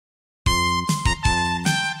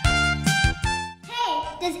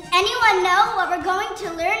Does anyone know what we're going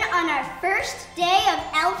to learn on our first day of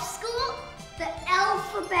elf school? The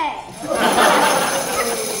alphabet.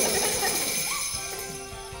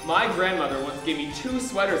 My grandmother once gave me 2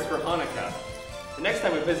 sweaters for Hanukkah. The next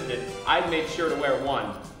time we visited, I'd make sure to wear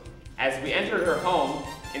one. As we entered her home,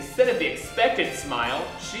 instead of the expected smile,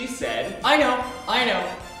 she said, I know.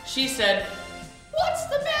 She said, What's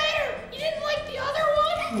the matter? You didn't like the other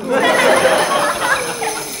one?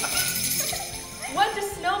 What do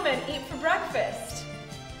snowmen eat for breakfast?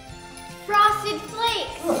 Frosted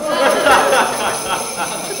Flakes.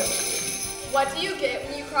 What do you get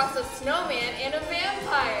when you cross a snowman and a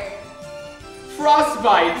vampire?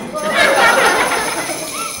 frostbite.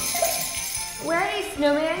 Where do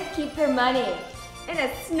snowmen keep their money? In a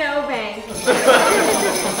snowbank.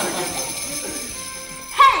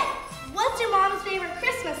 Hey, what's your mom's favorite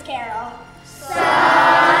Christmas carol?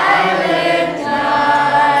 Silent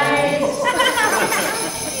Night.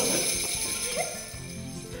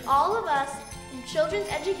 All of us in Children's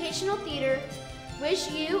Educational Theater wish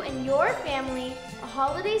you and your family a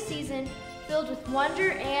holiday season filled with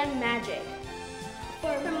wonder and magic. For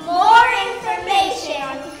more information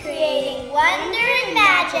on creating wonder and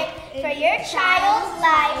magic for your child's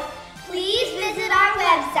life, please visit our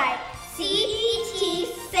website,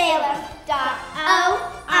 cetsalem.org.